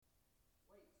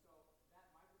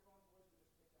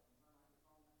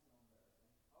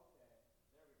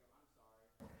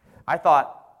I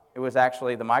thought it was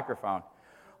actually the microphone.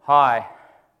 Hi.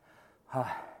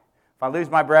 If I lose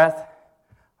my breath,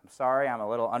 I'm sorry. I'm a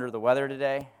little under the weather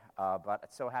today, but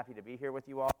I'm so happy to be here with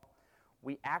you all.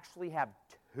 We actually have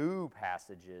two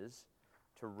passages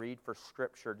to read for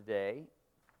Scripture today,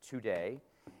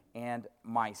 and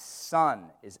my son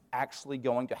is actually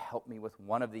going to help me with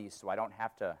one of these so I don't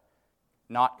have to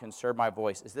not conserve my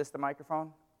voice. Is this the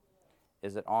microphone?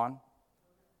 Is it on?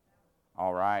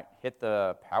 All right. Hit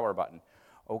the power button.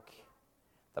 Okay.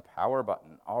 The power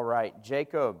button. All right.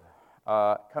 Jacob,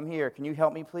 come here. Can you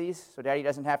help me, please, so Daddy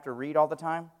doesn't have to read all the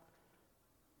time?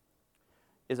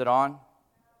 Is it on?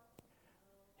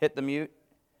 Hit the mute.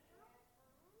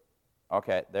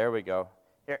 Okay, there we go.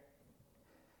 Here.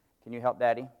 Can you help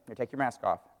Daddy? Here, take your mask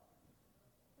off.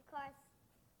 Of course.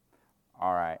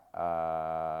 All right.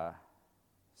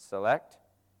 Select.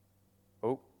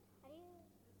 Oh.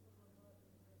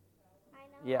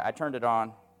 Yeah, I turned it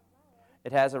on.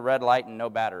 It has a red light and no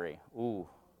battery. Ooh.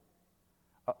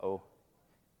 Uh-oh.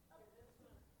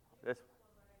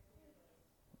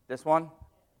 This one?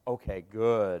 Okay,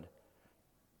 good.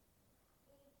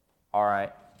 All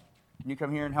right. Can you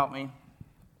come here and help me?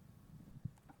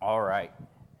 All right.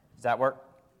 Does that work?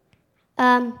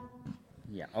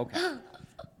 Yeah, okay.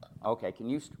 Okay, can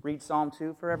you read Psalm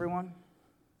 2 for everyone?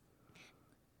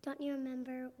 Don't you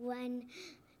remember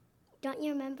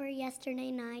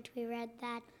yesterday night we read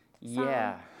that song?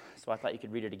 Yeah, so I thought you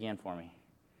could read it again for me.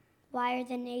 Why are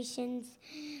the nations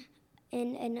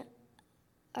in an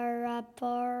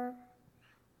uproar?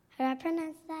 How do I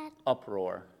pronounce that?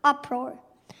 Uproar. Uproar.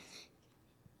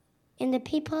 And the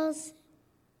peoples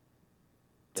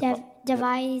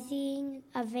devising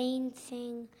a vain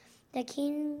thing. The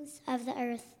kings of the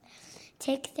earth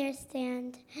take their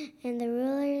stand, and the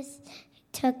rulers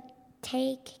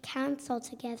take counsel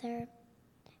together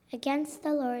against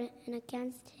the Lord and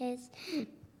against his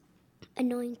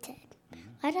anointed.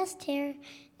 Let us tear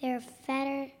their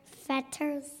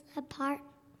fetters apart.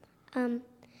 I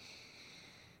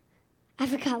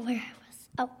forgot where I was.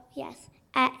 Oh, yes.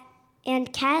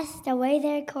 And cast away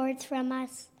their cords from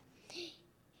us.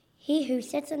 He who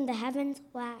sits in the heavens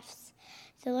laughs.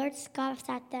 The Lord scoffs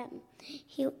at them.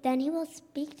 Then he will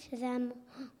speak to them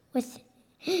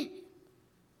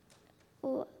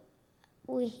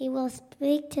He will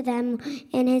speak to them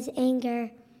in his anger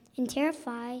and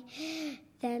terrify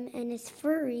them in his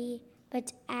fury.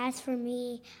 But as for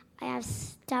me, I have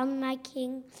stung my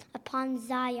king upon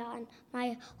Zion,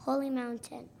 my holy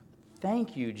mountain.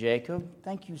 Thank you, Jacob.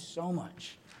 Thank you so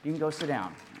much. You can go sit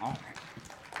down. All right.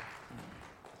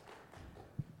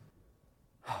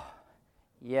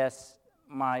 Yes,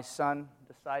 my son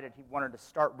decided he wanted to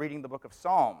start reading the book of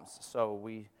Psalms, so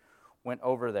we went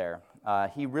over there.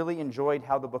 He really enjoyed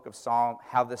how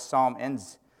this psalm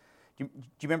ends. Do you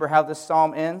remember how this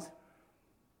psalm ends?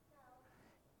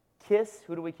 Kiss.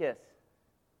 Who do we kiss?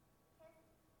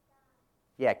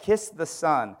 Yeah, kiss the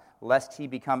Son, lest he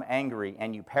become angry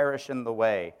and you perish in the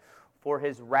way. For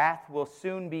his wrath will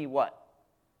soon be what?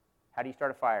 How do you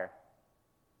start a fire?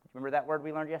 Remember that word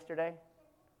we learned yesterday?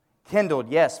 Kindled,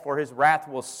 yes, for his wrath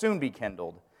will soon be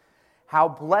kindled. How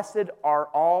blessed are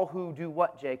all who do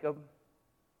what, Jacob?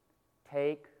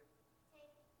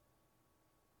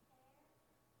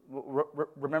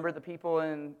 Remember the people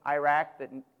in Iraq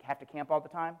that have to camp all the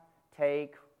time?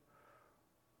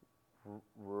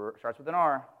 Starts with an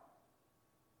R.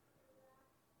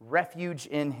 Refuge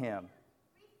in him.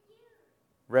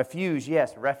 Refuge,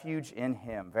 yes, refuge in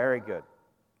him. Very good.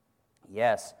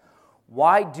 Yes.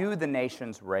 Why do the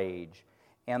nations rage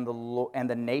and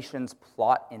the nations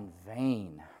plot in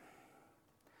vain?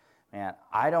 Man,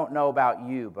 I don't know about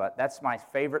you, but that's my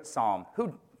favorite psalm.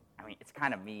 It's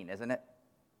kind of mean, isn't it?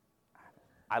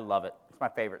 I love it. It's my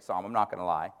favorite psalm, I'm not going to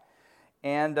lie.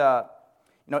 And,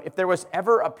 if there was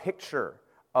ever a picture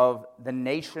of the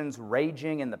nations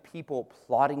raging and the people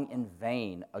plotting in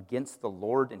vain against the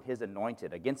Lord and his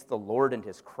anointed, against the Lord and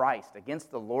his Christ,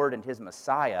 against the Lord and his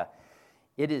Messiah,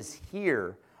 it is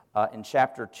here in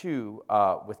chapter 2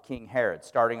 with King Herod,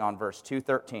 starting on verse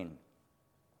 2:13.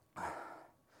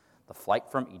 The flight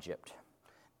from Egypt.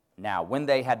 Now, when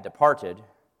they had departed,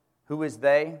 who is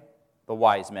they? The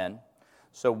wise men.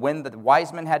 So when the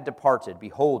wise men had departed,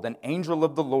 behold, an angel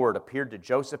of the Lord appeared to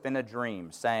Joseph in a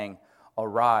dream, saying,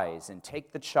 Arise and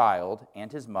take the child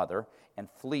and his mother and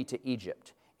flee to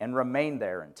Egypt, and remain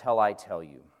there until I tell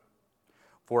you.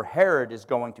 For Herod is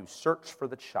going to search for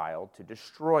the child to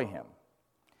destroy him.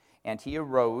 And he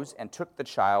arose and took the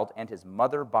child and his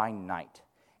mother by night,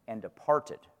 and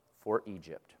departed for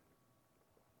Egypt.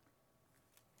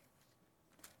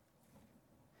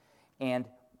 And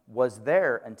was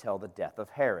there until the death of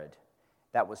Herod,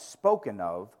 that was spoken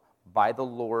of by the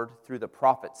Lord through the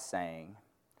prophets, saying,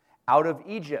 out of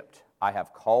Egypt I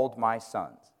have called my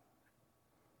sons.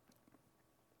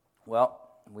 Well,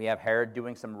 we have Herod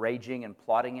doing some raging and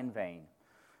plotting in vain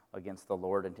against the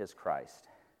Lord and his Christ.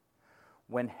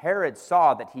 When Herod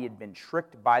saw that he had been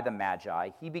tricked by the Magi,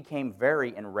 he became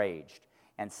very enraged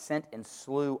and sent and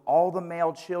slew all the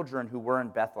male children who were in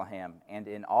Bethlehem and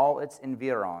in all its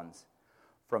environs,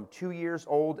 from 2 years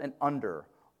old and under,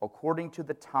 according to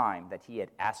the time that he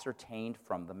had ascertained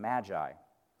from the Magi.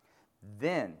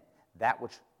 Then that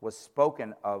which was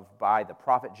spoken of by the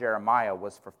prophet Jeremiah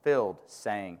was fulfilled,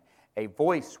 saying, a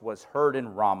voice was heard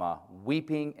in Ramah,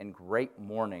 weeping in great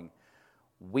mourning,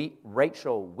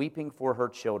 Rachel weeping for her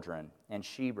children, and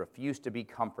she refused to be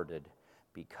comforted,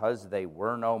 because they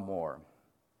were no more.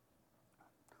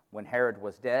 When Herod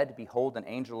was dead, behold, an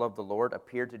angel of the Lord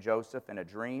appeared to Joseph in a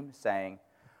dream, saying,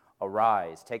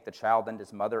 arise, take the child and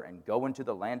his mother, and go into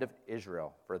the land of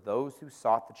Israel, for those who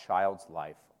sought the child's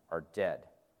life are dead.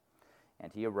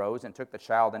 And he arose and took the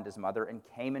child and his mother and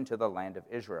came into the land of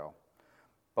Israel.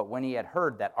 But when he had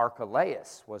heard that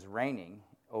Archelaus was reigning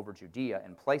over Judea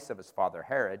in place of his father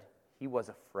Herod, he was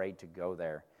afraid to go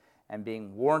there. And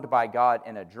being warned by God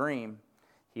in a dream,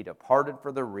 he departed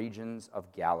for the regions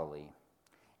of Galilee,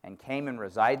 and came and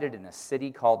resided in a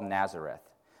city called Nazareth,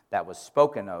 that was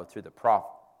spoken of through the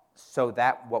prophet, so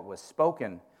that what was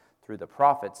spoken through the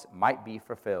prophets might be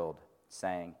fulfilled,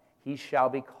 saying, he shall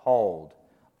be called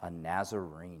a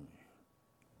Nazarene.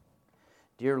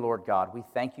 Dear Lord God, we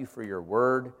thank you for your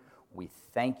word. We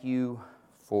thank you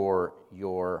for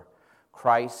your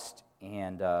Christ,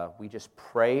 and we just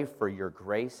pray for your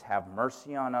grace. Have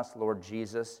mercy on us, Lord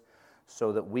Jesus,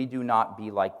 so that we do not be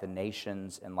like the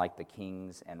nations and like the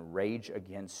kings and rage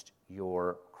against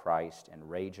your Christ and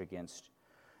rage against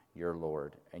your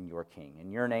Lord and your King.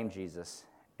 In your name, Jesus,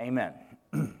 amen.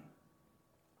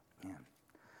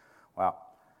 Well,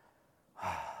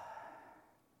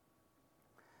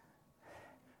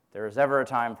 there is ever a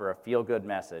time for a feel-good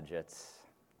message, it's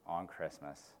on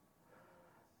Christmas.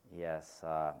 Yes,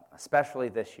 especially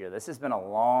this year. This has been a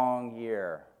long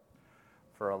year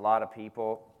for a lot of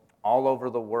people all over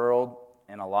the world,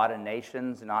 in a lot of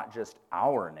nations, not just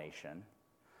our nation,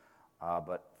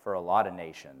 but for a lot of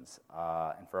nations,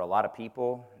 and for a lot of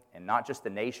people, and not just the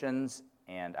nations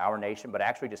and our nation, but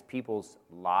actually just people's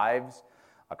lives.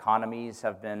 Economies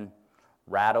have been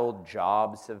rattled,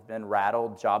 jobs have been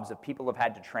rattled, jobs that people have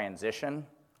had to transition.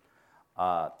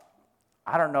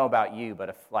 I don't know about you, but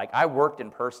if I worked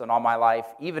in person all my life,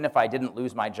 even if I didn't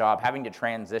lose my job, having to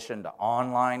transition to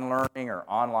online learning or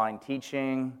online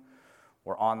teaching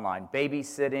or online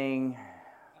babysitting,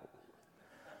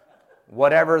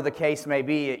 whatever the case may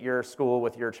be at your school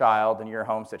with your child and your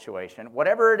home situation,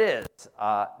 whatever it is,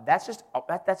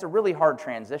 that's a really hard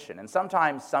transition. And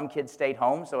sometimes some kids stayed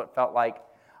home, so it felt like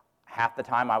half the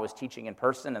time I was teaching in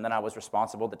person, and then I was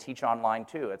responsible to teach online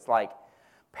too. It's like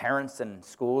parents and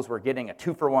schools were getting a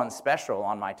 2-for-1 special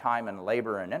on my time and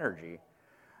labor and energy.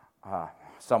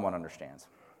 Someone understands.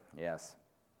 Yes.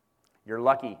 You're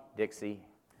lucky, Dixie.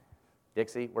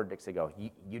 Dixie, where'd Dixie go?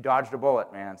 You dodged a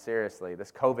bullet, man, seriously.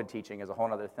 This COVID teaching is a whole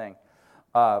other thing.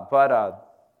 But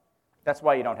that's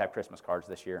why you don't have Christmas cards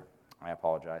this year. I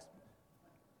apologize.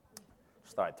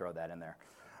 Just thought I'd throw that in there.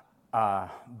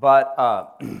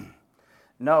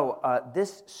 No,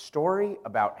 this story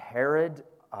about Herod,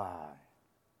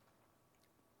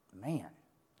 man,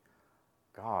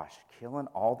 gosh, killing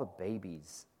all the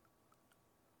babies.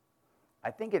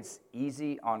 I think it's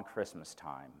easy on Christmas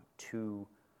time to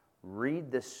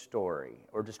read this story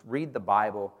or just read the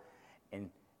Bible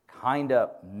and kind of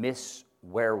miss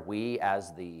where we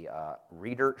as the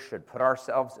reader should put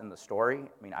ourselves in the story.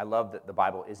 I mean, I love that the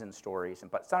Bible is in stories,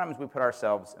 but sometimes we put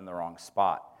ourselves in the wrong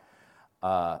spot.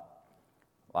 I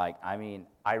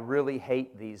really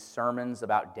hate these sermons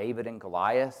about David and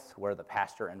Goliath where the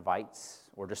pastor invites,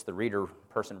 or just the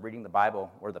person reading the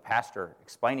Bible, or the pastor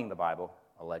explaining the Bible,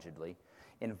 allegedly,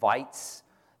 invites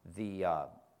the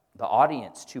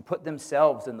audience to put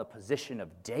themselves in the position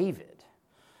of David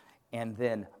and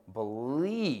then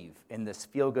believe in this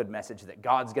feel-good message that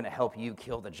God's going to help you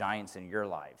kill the giants in your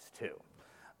lives too.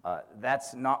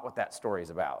 That's not what that story is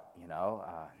about, you know.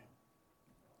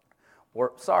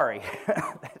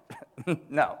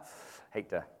 No, hate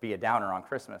to be a downer on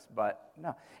Christmas, but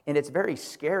no. And it's very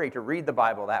scary to read the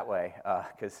Bible that way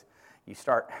because you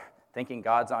start thinking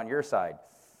God's on your side.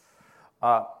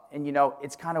 And, you know,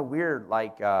 it's kind of weird,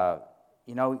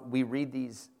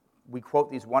 we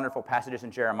quote these wonderful passages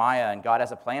in Jeremiah, and God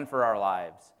has a plan for our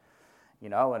lives, you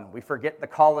know, and we forget the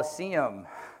Colosseum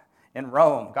in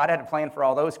Rome. God had a plan for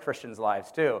all those Christians'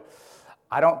 lives too.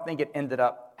 I don't think it ended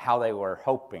up how they were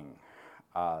hoping.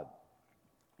 God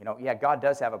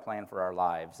does have a plan for our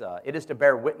lives. It is to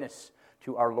bear witness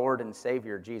to our Lord and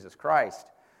Savior, Jesus Christ.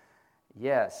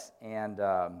 Yes, and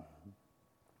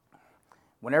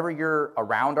whenever you're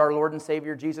around our Lord and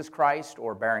Savior, Jesus Christ,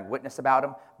 or bearing witness about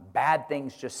him, bad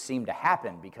things just seem to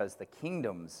happen because the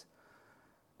kings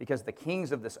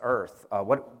of this earth,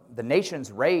 the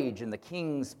nations rage and the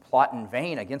kings plot in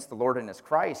vain against the Lord and his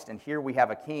Christ. And here we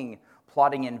have a king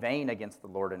plotting in vain against the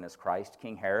Lord and his Christ,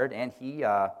 King Herod, and he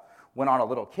went on a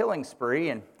little killing spree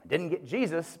and didn't get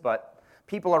Jesus, but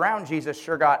people around Jesus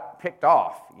sure got picked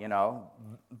off.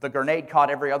 The grenade caught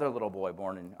every other little boy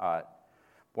born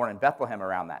in Bethlehem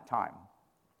around that time.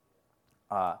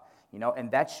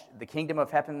 And that's the kingdom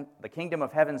of heaven. The kingdom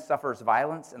of heaven suffers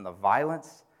violence, and the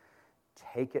violence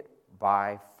take it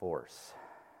by force.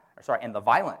 And the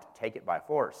violent take it by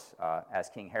force, as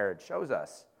King Herod shows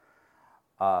us.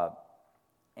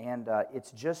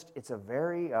 It's a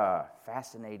very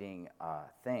fascinating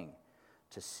thing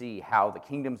to see how the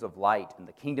kingdoms of light and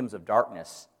the kingdoms of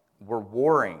darkness were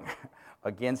warring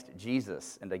against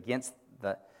Jesus and against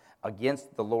the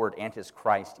Lord and his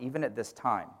Christ, even at this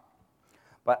time.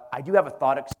 But I do have a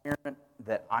thought experiment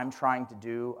that I'm trying to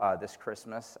do this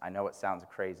Christmas. I know it sounds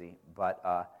crazy, but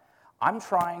I'm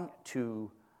trying to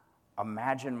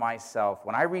imagine myself.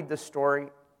 When I read this story,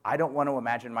 I don't want to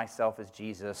imagine myself as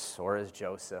Jesus or as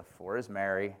Joseph or as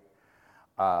Mary.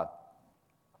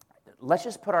 Let's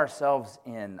just put ourselves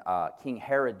in King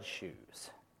Herod's shoes,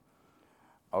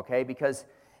 okay? Because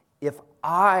if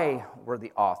I were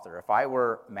the author, if I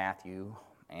were Matthew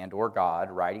and or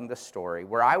God writing the story,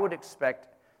 where I would expect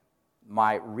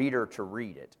my reader to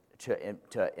read it,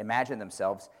 to imagine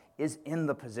themselves, is in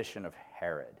the position of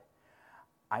Herod.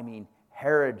 I mean,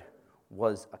 Herod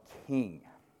was a king.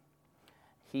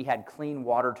 He had clean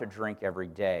water to drink every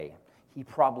day. He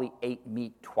probably ate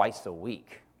meat twice a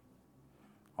week.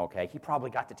 Okay, he probably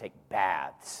got to take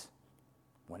baths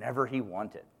whenever he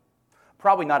wanted.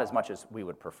 Probably not as much as we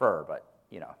would prefer, but,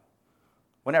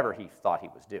 whenever he thought he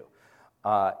was due.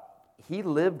 He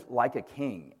lived like a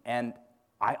king, and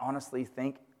I honestly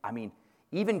think,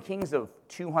 even kings of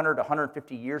 200,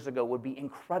 150 years ago would be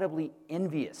incredibly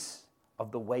envious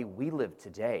of the way we live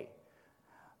today.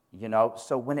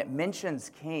 So when it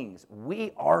mentions kings,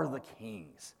 we are the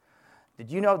kings. Did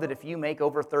you know that if you make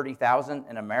over $30,000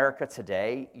 in America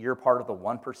today, you're part of the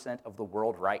 1% of the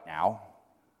world right now?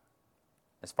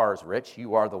 As far as rich,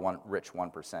 you are the rich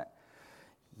 1%.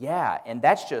 Yeah, and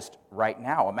that's just right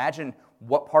now. Imagine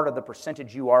what part of the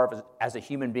percentage you are as a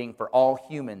human being for all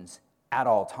humans at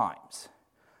all times.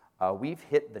 We've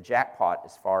hit the jackpot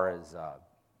as far as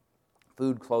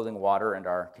food, clothing, water, and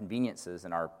our conveniences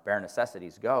and our bare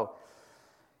necessities go.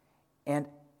 And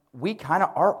we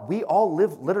all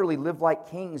literally live like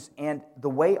kings, and the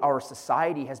way our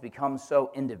society has become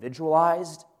so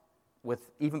individualized,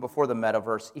 even before the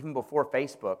metaverse, even before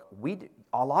Facebook,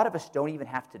 a lot of us don't even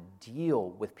have to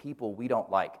deal with people we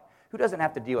don't like. Who doesn't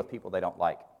have to deal with people they don't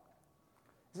like?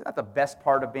 Isn't that the best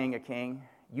part of being a king?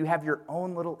 You have your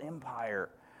own little empire,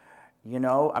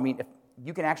 if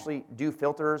you can actually do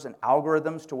filters and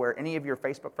algorithms to where any of your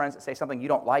Facebook friends that say something you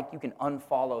don't like, you can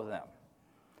unfollow them.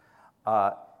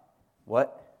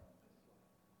 What?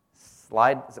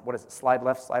 What is it, slide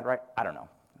left, slide right? I don't know.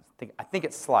 I think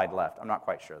it's slide left. I'm not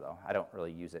quite sure, though. I don't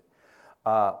really use it.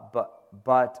 But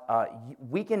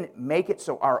we can make it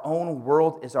so our own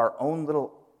world is our own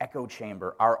little echo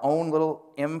chamber, our own little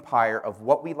empire of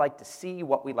what we like to see,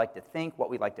 what we like to think, what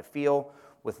we like to feel,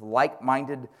 with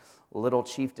like-minded little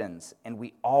chieftains. And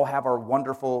we all have our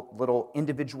wonderful little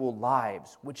individual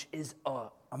lives, which is an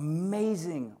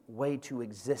amazing way to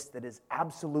exist that is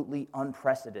absolutely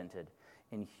unprecedented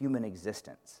in human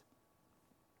existence.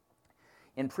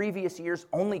 In previous years,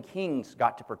 only kings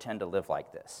got to pretend to live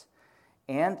like this.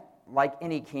 And like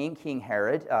any king, King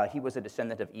Herod, he was a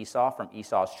descendant of Esau from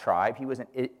Esau's tribe. He was an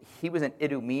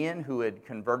Idumean who had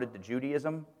converted to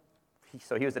Judaism.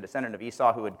 So he was a descendant of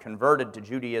Esau who had converted to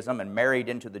Judaism and married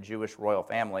into the Jewish royal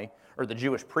family, or the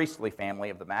Jewish priestly family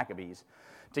of the Maccabees,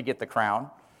 to get the crown,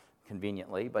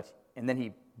 conveniently. And then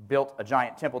he built a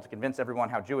giant temple to convince everyone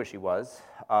how Jewish he was.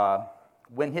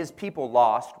 When his people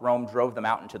lost, Rome drove them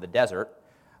out into the desert,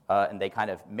 and they kind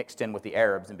of mixed in with the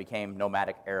Arabs and became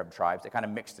nomadic Arab tribes. They kind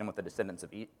of mixed in with the descendants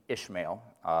of Ishmael,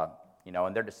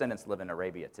 and their descendants live in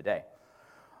Arabia today.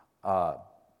 How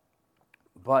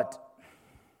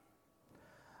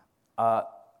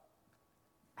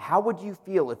would you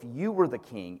feel if you were the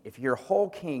king, if your whole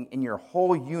king in your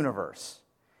whole universe,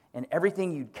 and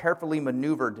everything you'd carefully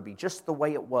maneuvered to be just the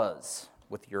way it was,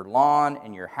 with your lawn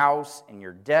and your house and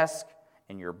your desk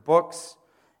and your books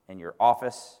and your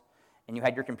office, and you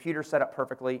had your computer set up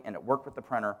perfectly and it worked with the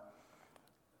printer,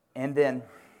 and then,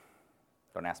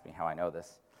 don't ask me how I know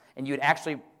this, and you'd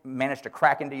actually managed to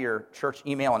crack into your church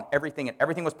email and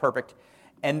everything was perfect,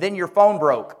 and then your phone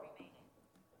broke,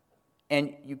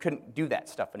 and you couldn't do that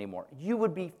stuff anymore. You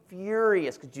would be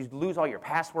furious because you'd lose all your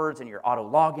passwords and your auto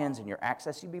logins and your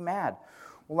access. You'd be mad.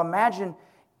 Well, imagine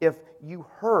if you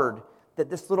heard that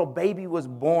this little baby was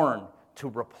born to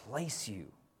replace you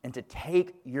and to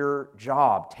take your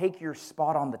job, take your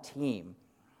spot on the team.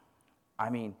 I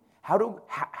mean, how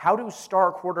do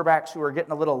star quarterbacks who are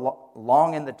getting a little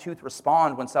long in the tooth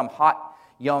respond when some hot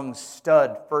young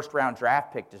stud first-round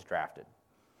draft pick is drafted?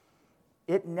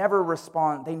 They never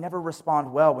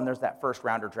respond well when there's that first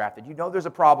rounder drafted. You know there's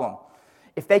a problem.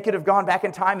 If they could have gone back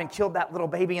in time and killed that little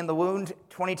baby in the wound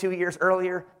 22 years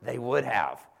earlier, they would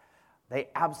have. They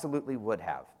absolutely would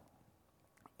have.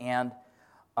 And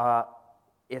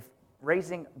if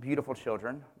raising beautiful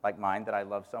children like mine that I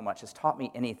love so much has taught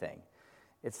me anything,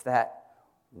 it's that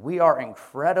we are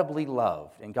incredibly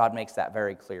loved, and God makes that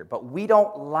very clear. But we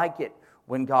don't like it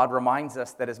when God reminds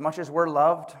us that as much as we're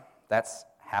loved, that's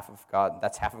half of God.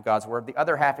 That's half of God's word. The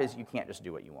other half is you can't just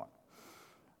do what you want.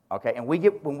 Okay, and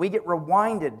when we get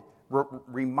reminded,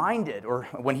 or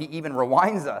when He even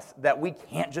reminds us that we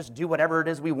can't just do whatever it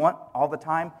is we want all the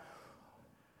time,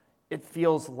 it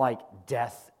feels like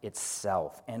death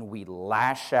itself, and we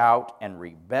lash out and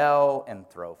rebel and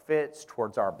throw fits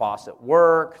towards our boss at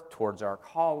work, towards our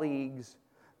colleagues,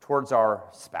 towards our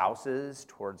spouses,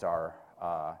 towards our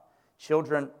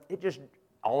children. It just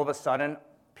all of a sudden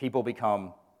people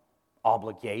become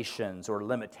obligations or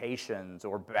limitations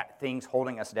or things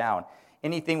holding us down.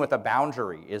 Anything with a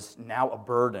boundary is now a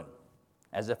burden,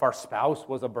 as if our spouse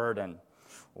was a burden,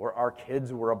 or our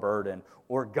kids were a burden,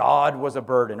 or God was a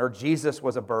burden, or Jesus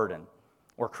was a burden,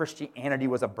 or Christianity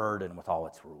was a burden with all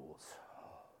its rules.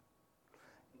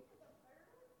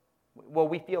 Well,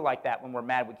 we feel like that when we're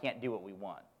mad we can't do what we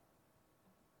want.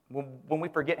 When we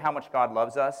forget how much God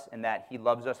loves us and that He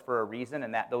loves us for a reason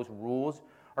and that those rules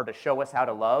are to show us how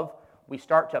to love, we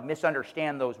start to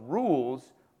misunderstand those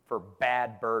rules for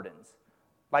bad burdens.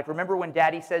 Like, remember when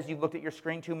Daddy says you looked at your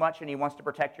screen too much and he wants to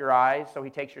protect your eyes, so he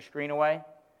takes your screen away?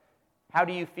 How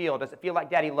do you feel? Does it feel like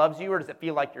Daddy loves you, or does it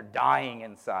feel like you're dying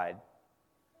inside?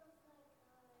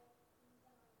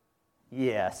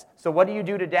 Yes. So what do you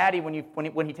do to Daddy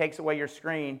when he takes away your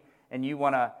screen and you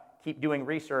want to keep doing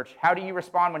research? How do you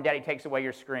respond when Daddy takes away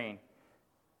your screen?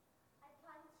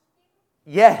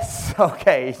 Yes,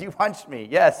 okay, you punched me.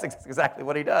 Yes, that's exactly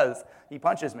what he does. He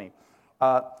punches me,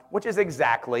 which is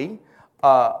exactly,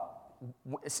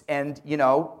 and you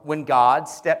know, when God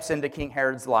steps into King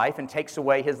Herod's life and takes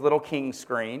away his little king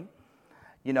screen,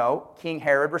 you know, King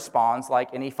Herod responds like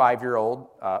any 5-year-old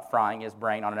frying his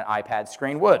brain on an iPad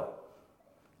screen would.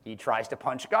 He tries to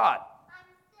punch God.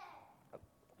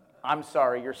 I'm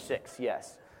sorry, you're 6,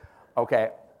 yes. Okay.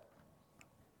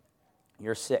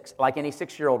 You're 6, like any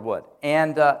 6-year-old would.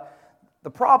 And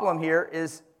the problem here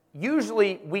is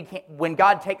usually when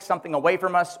God takes something away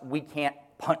from us, we can't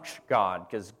punch God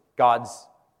because God's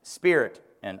spirit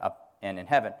and in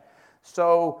heaven.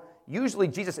 So usually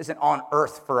Jesus isn't on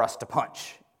earth for us to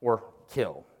punch or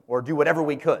kill or do whatever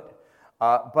we could.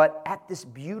 But at this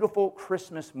beautiful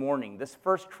Christmas morning, this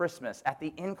first Christmas, at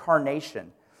the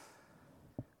incarnation,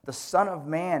 the Son of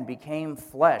Man became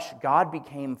flesh. God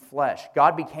became flesh.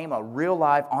 God became a real,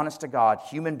 live, honest-to-God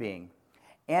human being.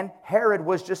 And Herod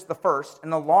was just the first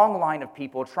in the long line of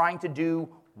people trying to do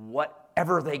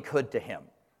whatever they could to him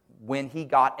when he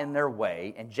got in their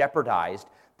way and jeopardized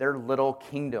their little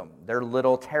kingdom, their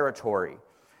little territory,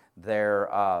 their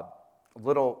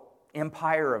little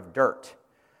empire of dirt.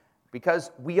 Because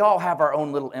we all have our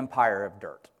own little empire of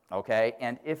dirt, okay?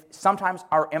 And if sometimes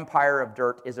our empire of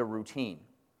dirt is a routine.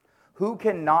 Who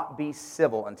cannot be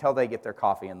civil until they get their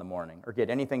coffee in the morning or get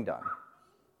anything done?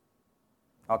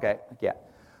 Okay, yeah.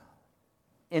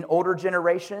 In older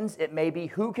generations, it may be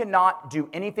who cannot do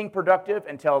anything productive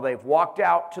until they've walked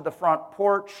out to the front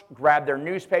porch, grabbed their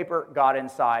newspaper, got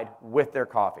inside with their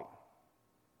coffee.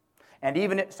 And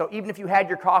even if you had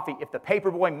your coffee, if the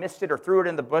paper boy missed it or threw it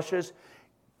in the bushes,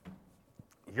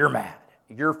 you're mad.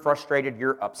 You're frustrated.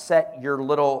 You're upset. Your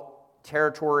little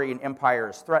territory and empire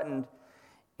is threatened.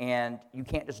 And you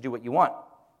can't just do what you want.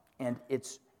 And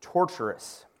it's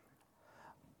torturous.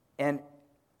 And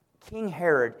King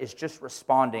Herod is just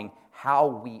responding how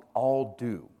we all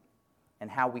do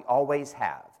and how we always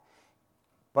have.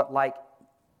 But like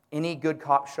any good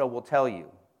cop show will tell you,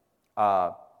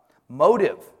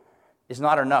 motive is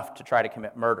not enough to try to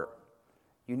commit murder.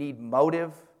 You need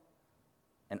motive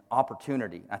and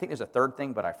opportunity. I think there's a third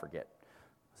thing, but I forget.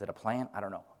 Is it a plan? I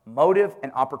don't know. Motive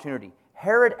and opportunity.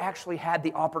 Herod actually had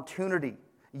the opportunity,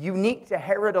 unique to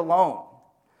Herod alone,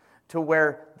 to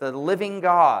where the living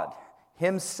God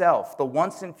himself, the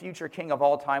once and future king of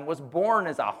all time, was born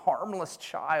as a harmless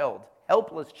child,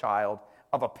 helpless child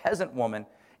of a peasant woman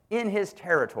in his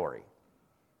territory.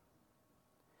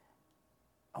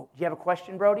 Oh, do you have a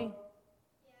question, Brody? Yeah.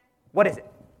 What is it?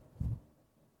 It's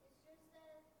just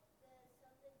that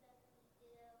something that we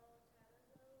did a long time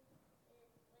ago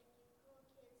is when you call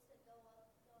kids to go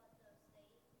up on the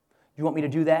stage. You want me to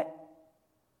do that?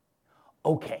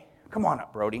 Okay. Come on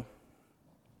up, Brody.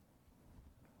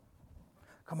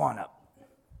 Come on up.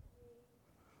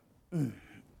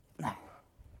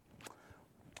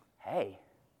 Hey.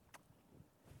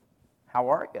 How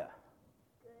are you?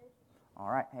 Good. All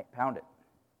right. Hey, pound it.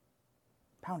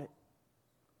 Pound it.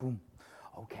 Boom.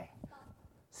 Okay.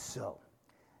 So,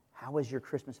 how has your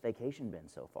Christmas vacation been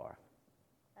so far?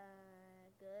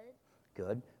 Good.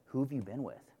 Good. Who have you been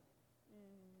with?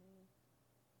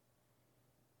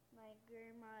 My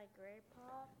grandma and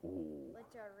grandpa, Ooh.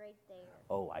 which are right there.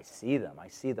 Oh, I see them. I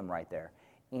see them right there.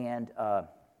 And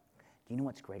do you know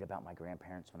what's great about my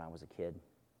grandparents when I was a kid?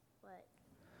 What?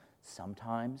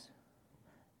 Sometimes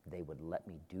they would let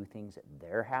me do things at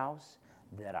their house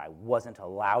that I wasn't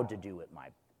allowed to do at my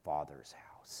father's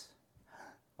house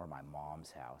or my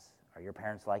mom's house. Are your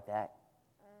parents like that?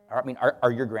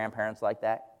 Are your grandparents like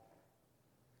that?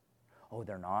 Oh,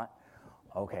 they're not?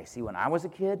 Okay, see, when I was a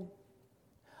kid,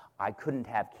 I couldn't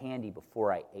have candy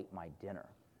before I ate my dinner.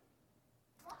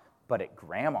 But at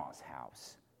Grandma's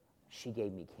house, she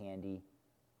gave me candy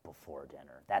before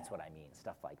dinner. That's what I mean,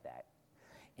 stuff like that.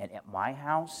 And at my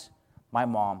house, my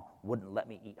mom wouldn't let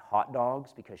me eat hot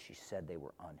dogs because she said they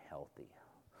were unhealthy.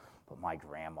 But my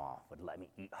grandma would let me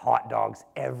eat hot dogs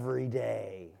every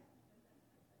day.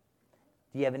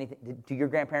 Do you have anything? Do your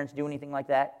grandparents do anything like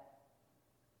that?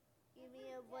 You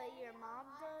mean what your mom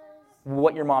does?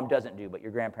 What your mom doesn't do, but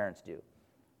your grandparents do.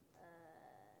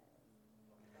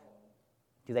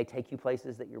 Do they take you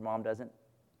places that your mom doesn't?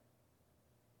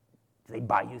 Do they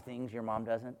buy you things your mom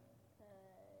doesn't?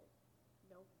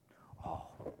 Nope. Oh.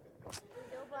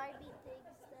 They'll buy me things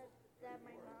that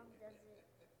my mom doesn't.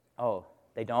 Oh,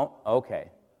 they don't? Okay.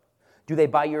 Do they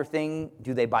buy you things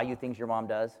your mom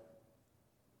does?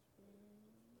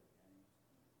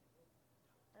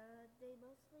 They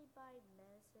mostly buy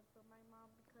medicine for my mom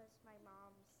because my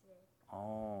mom's sick.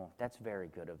 Oh, that's very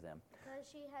good of them. Because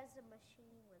she has a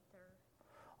machine with her.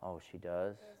 Oh, she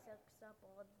does? It sucks up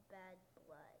all the bad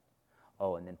blood.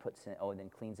 Oh, and then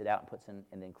cleans it out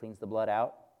and then cleans the blood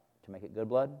out to make it good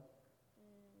blood?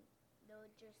 No,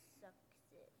 it just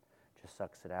sucks it. Just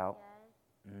sucks it out?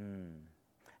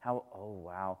 Yeah. Oh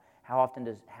wow. How often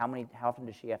does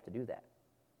she have to do that?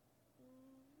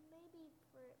 Maybe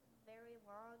for very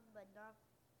long, but not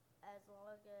as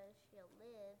long as she'll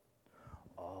live.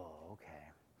 Oh,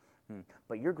 okay.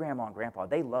 But your grandma and grandpa,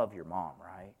 they love your mom,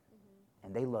 right? Mm-hmm.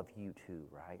 And they love you too,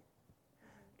 right?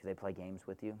 Mm-hmm. Do they play games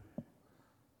with you?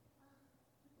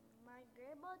 My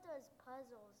grandma does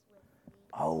puzzles with me.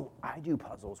 Oh, I do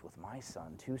puzzles with my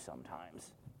son too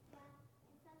sometimes. Yeah,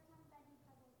 and sometimes I do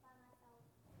puzzles by myself.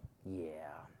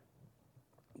 Yeah.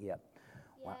 Yep.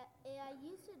 Yeah, Wow. and I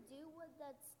used to do one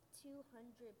that's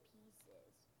 200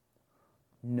 pieces.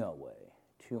 No way.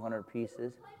 200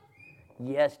 pieces?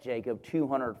 Yes, Jacob,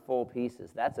 200 full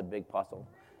pieces. That's a big puzzle.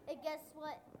 And guess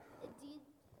what?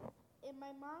 And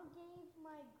my mom gave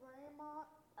my grandma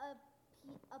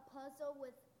a puzzle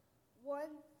with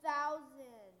 1,000.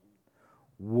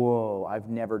 Whoa, I've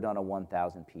never done a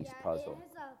 1,000-piece puzzle.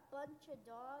 It has a bunch of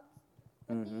dogs.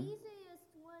 But the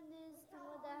easiest one is the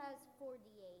one that has 48.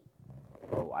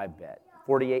 Oh, I bet.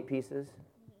 48 pieces?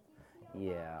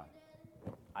 Yeah.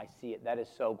 I see it. That is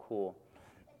so cool.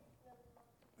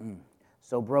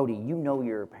 So, Brody, you know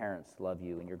your parents love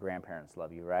you and your grandparents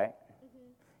love you, right?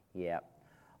 Mm-hmm. Yeah.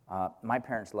 My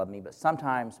parents love me, but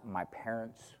sometimes my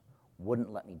parents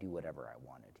wouldn't let me do whatever I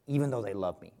wanted, even though they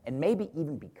loved me. And maybe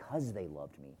even because they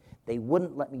loved me, they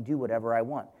wouldn't let me do whatever I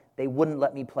want. They wouldn't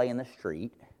let me play in the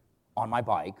street on my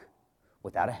bike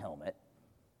without a helmet,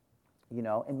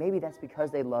 and maybe that's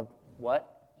because they loved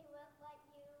what? They wouldn't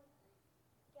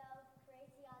let you go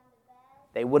crazy on the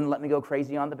bed. They wouldn't let me go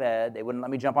crazy on the bed. They wouldn't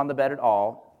let me jump on the bed at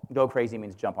all. Go crazy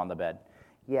means jump on the bed.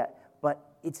 Yeah, but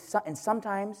and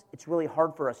sometimes it's really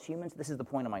hard for us humans. This is the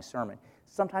point of my sermon.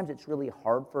 Sometimes it's really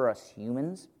hard for us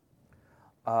humans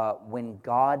when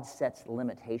God sets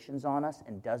limitations on us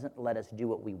and doesn't let us do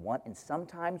what we want. And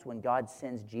sometimes when God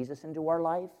sends Jesus into our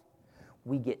life,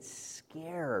 we get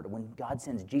scared when God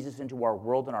sends Jesus into our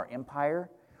world and our empire.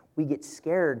 We get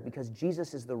scared because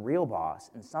Jesus is the real boss,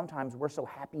 and sometimes we're so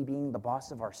happy being the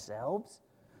boss of ourselves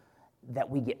that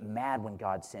we get mad when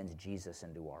God sends Jesus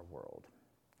into our world.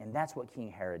 And that's what King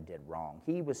Herod did wrong.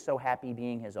 He was so happy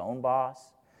being his own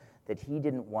boss that he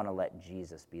didn't want to let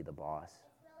Jesus be the boss.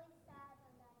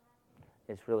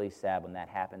 It's really sad when that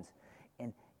happens.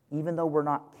 And even though we're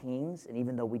not kings, and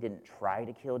even though we didn't try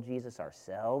to kill Jesus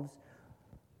ourselves,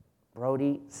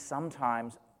 Brody,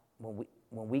 sometimes when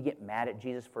we get mad at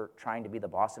Jesus for trying to be the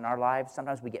boss in our lives,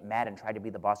 sometimes we get mad and try to be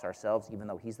the boss ourselves, even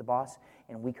though he's the boss,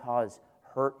 and we cause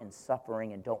hurt and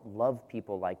suffering and don't love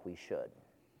people like we should.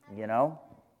 You know?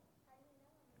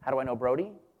 How do I know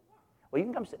Brody? Well, you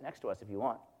can come sit next to us if you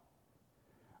want.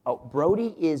 Oh,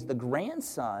 Brody is the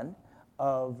grandson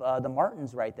of the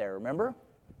Martins right there, remember?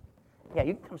 Yeah,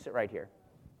 you can come sit right here.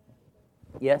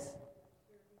 Yes?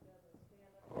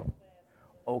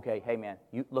 Okay, hey man,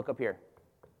 you look up here.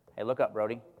 Hey, look up,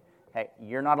 Brody. Hey,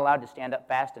 you're not allowed to stand up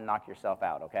fast and knock yourself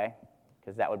out, okay?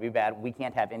 Because that would be bad. We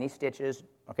can't have any stitches.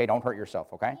 Okay, don't hurt yourself,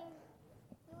 okay?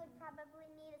 You would probably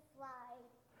need a slide.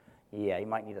 Yeah, you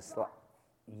might need a slide.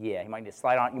 Yeah, you might need to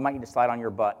slide on. You might need to slide on your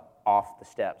butt off the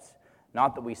steps.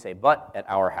 Not that we say butt at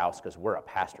our house, because we're a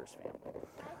pastor's family.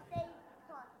 I say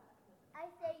gut. I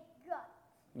say gut.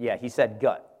 Yeah, he said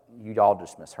gut. You all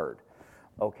just misheard.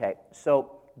 Okay,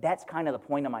 so that's kind of the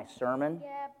point of my sermon.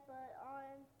 Yeah,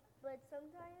 but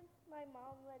sometimes my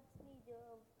mom lets me do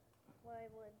what I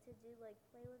want to do, like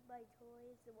play with my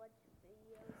toys and watch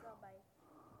videos on my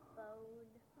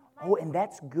phone. Oh, and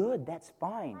that's good. That's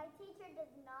fine. My teacher does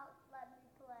not let me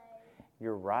play.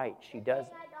 You're right. She The does.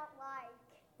 thing I don't like.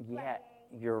 Yeah,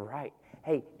 Playing. you're right.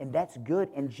 Hey, and that's good.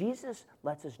 And Jesus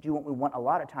lets us do what we want a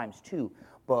lot of times too.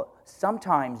 But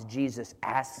sometimes Jesus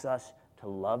asks us to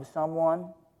love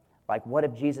someone. Like, what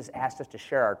if Jesus asked us to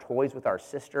share our toys with our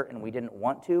sister and we didn't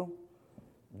want to?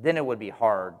 Then it would be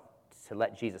hard to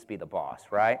let Jesus be the boss,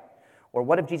 right? Or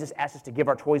what if Jesus asked us to give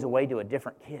our toys away to a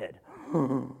different kid?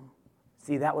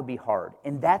 See, that would be hard.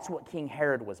 And that's what King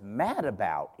Herod was mad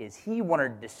about, is he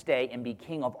wanted to stay and be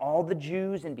king of all the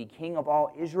Jews and be king of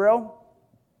all Israel.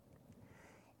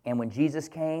 And when Jesus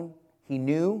came, he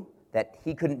knew that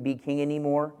he couldn't be king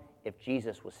anymore if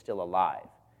Jesus was still alive.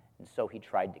 And so he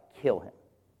tried to kill him.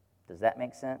 Does that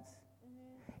make sense?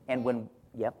 Mm-hmm. And when,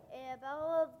 yep. And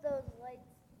all of those lights,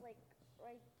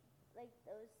 like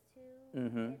those two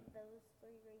Mm-hmm. and those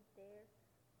three right there,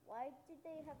 why did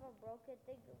they have a broken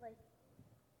thing like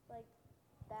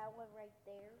that one right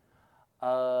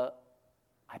there?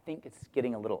 I think it's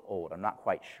getting a little old. I'm not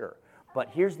quite sure. But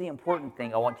here's the important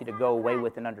thing I want you to go away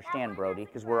with and understand, Brody,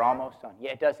 because we're almost done.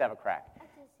 Yeah, it does have a crack. I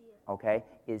can see it. Okay?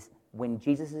 Is when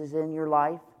Jesus is in your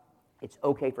life, it's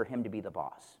okay for him to be the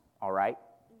boss, all right?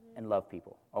 Mm-hmm. And love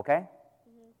people, okay?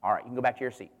 Mm-hmm. All right, you can go back to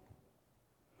your seat.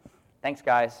 Thanks,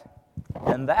 guys.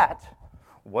 And that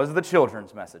was the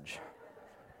children's message.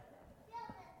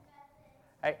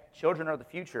 Hey, children are the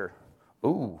future.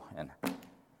 Ooh, and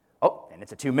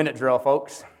it's a 2-minute drill,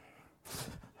 folks.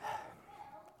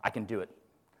 I can do it.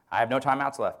 I have no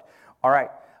timeouts left. All right,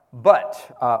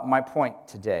 but my point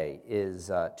today is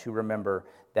to remember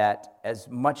that as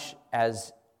much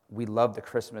as we love the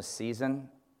Christmas season,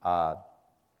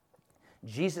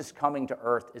 Jesus coming to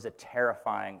earth is a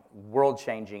terrifying,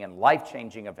 world-changing, and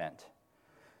life-changing event,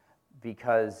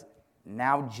 because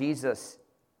now Jesus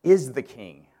is the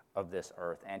king of this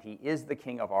earth, and he is the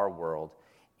king of our world,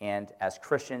 and as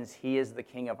Christians, he is the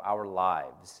king of our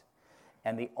lives.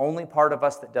 And the only part of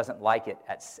us that doesn't like it,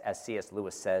 as C.S.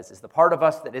 Lewis says, is the part of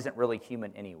us that isn't really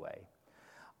human anyway.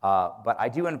 But I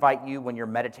do invite you, when you're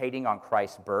meditating on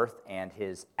Christ's birth and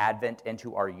his advent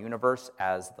into our universe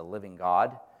as the living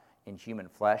God in human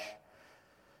flesh,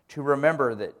 to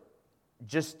remember that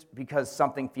just because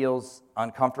something feels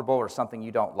uncomfortable or something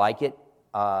you don't like it,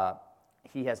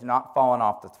 he has not fallen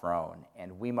off the throne,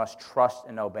 and we must trust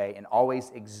and obey and always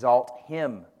exalt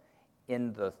him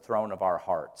in the throne of our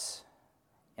hearts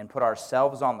and put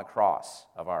ourselves on the cross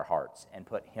of our hearts and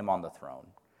put him on the throne,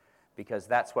 because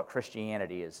that's what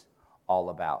Christianity is all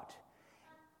about.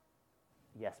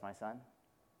 Yes, my son?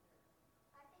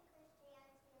 I think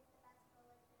Christianity is the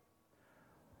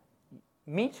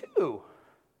best religion. Me too.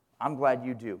 I'm glad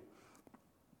you do.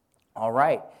 All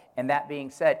right. And that being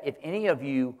said, if any of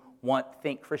you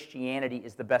think Christianity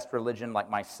is the best religion, like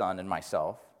my son and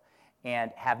myself, and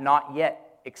have not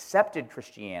yet accepted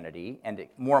Christianity, and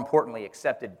more importantly,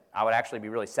 I would actually be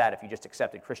really sad if you just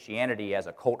accepted Christianity as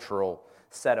a cultural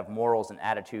set of morals and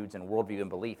attitudes and worldview and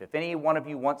belief. If any one of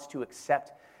you wants to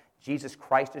accept Jesus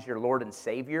Christ as your Lord and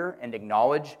Savior and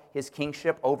acknowledge his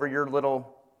kingship over your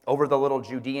little over the little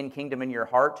Judean kingdom in your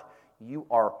heart, you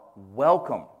are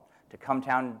welcome to come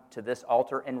down to this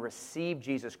altar and receive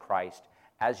Jesus Christ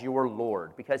as your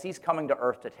Lord, because he's coming to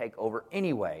earth to take over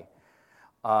anyway,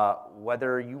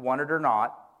 whether you want it or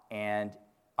not. And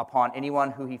upon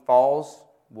anyone who he falls,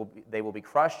 they will be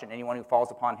crushed, and anyone who falls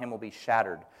upon him will be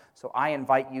shattered. So I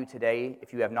invite you today,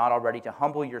 if you have not already, to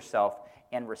humble yourself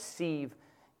and receive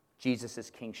Jesus'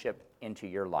 kingship into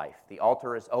your life. The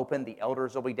altar is open. The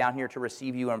elders will be down here to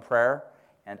receive you in prayer,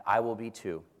 and I will be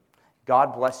too.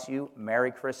 God bless you.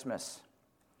 Merry Christmas.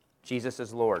 Jesus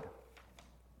is Lord.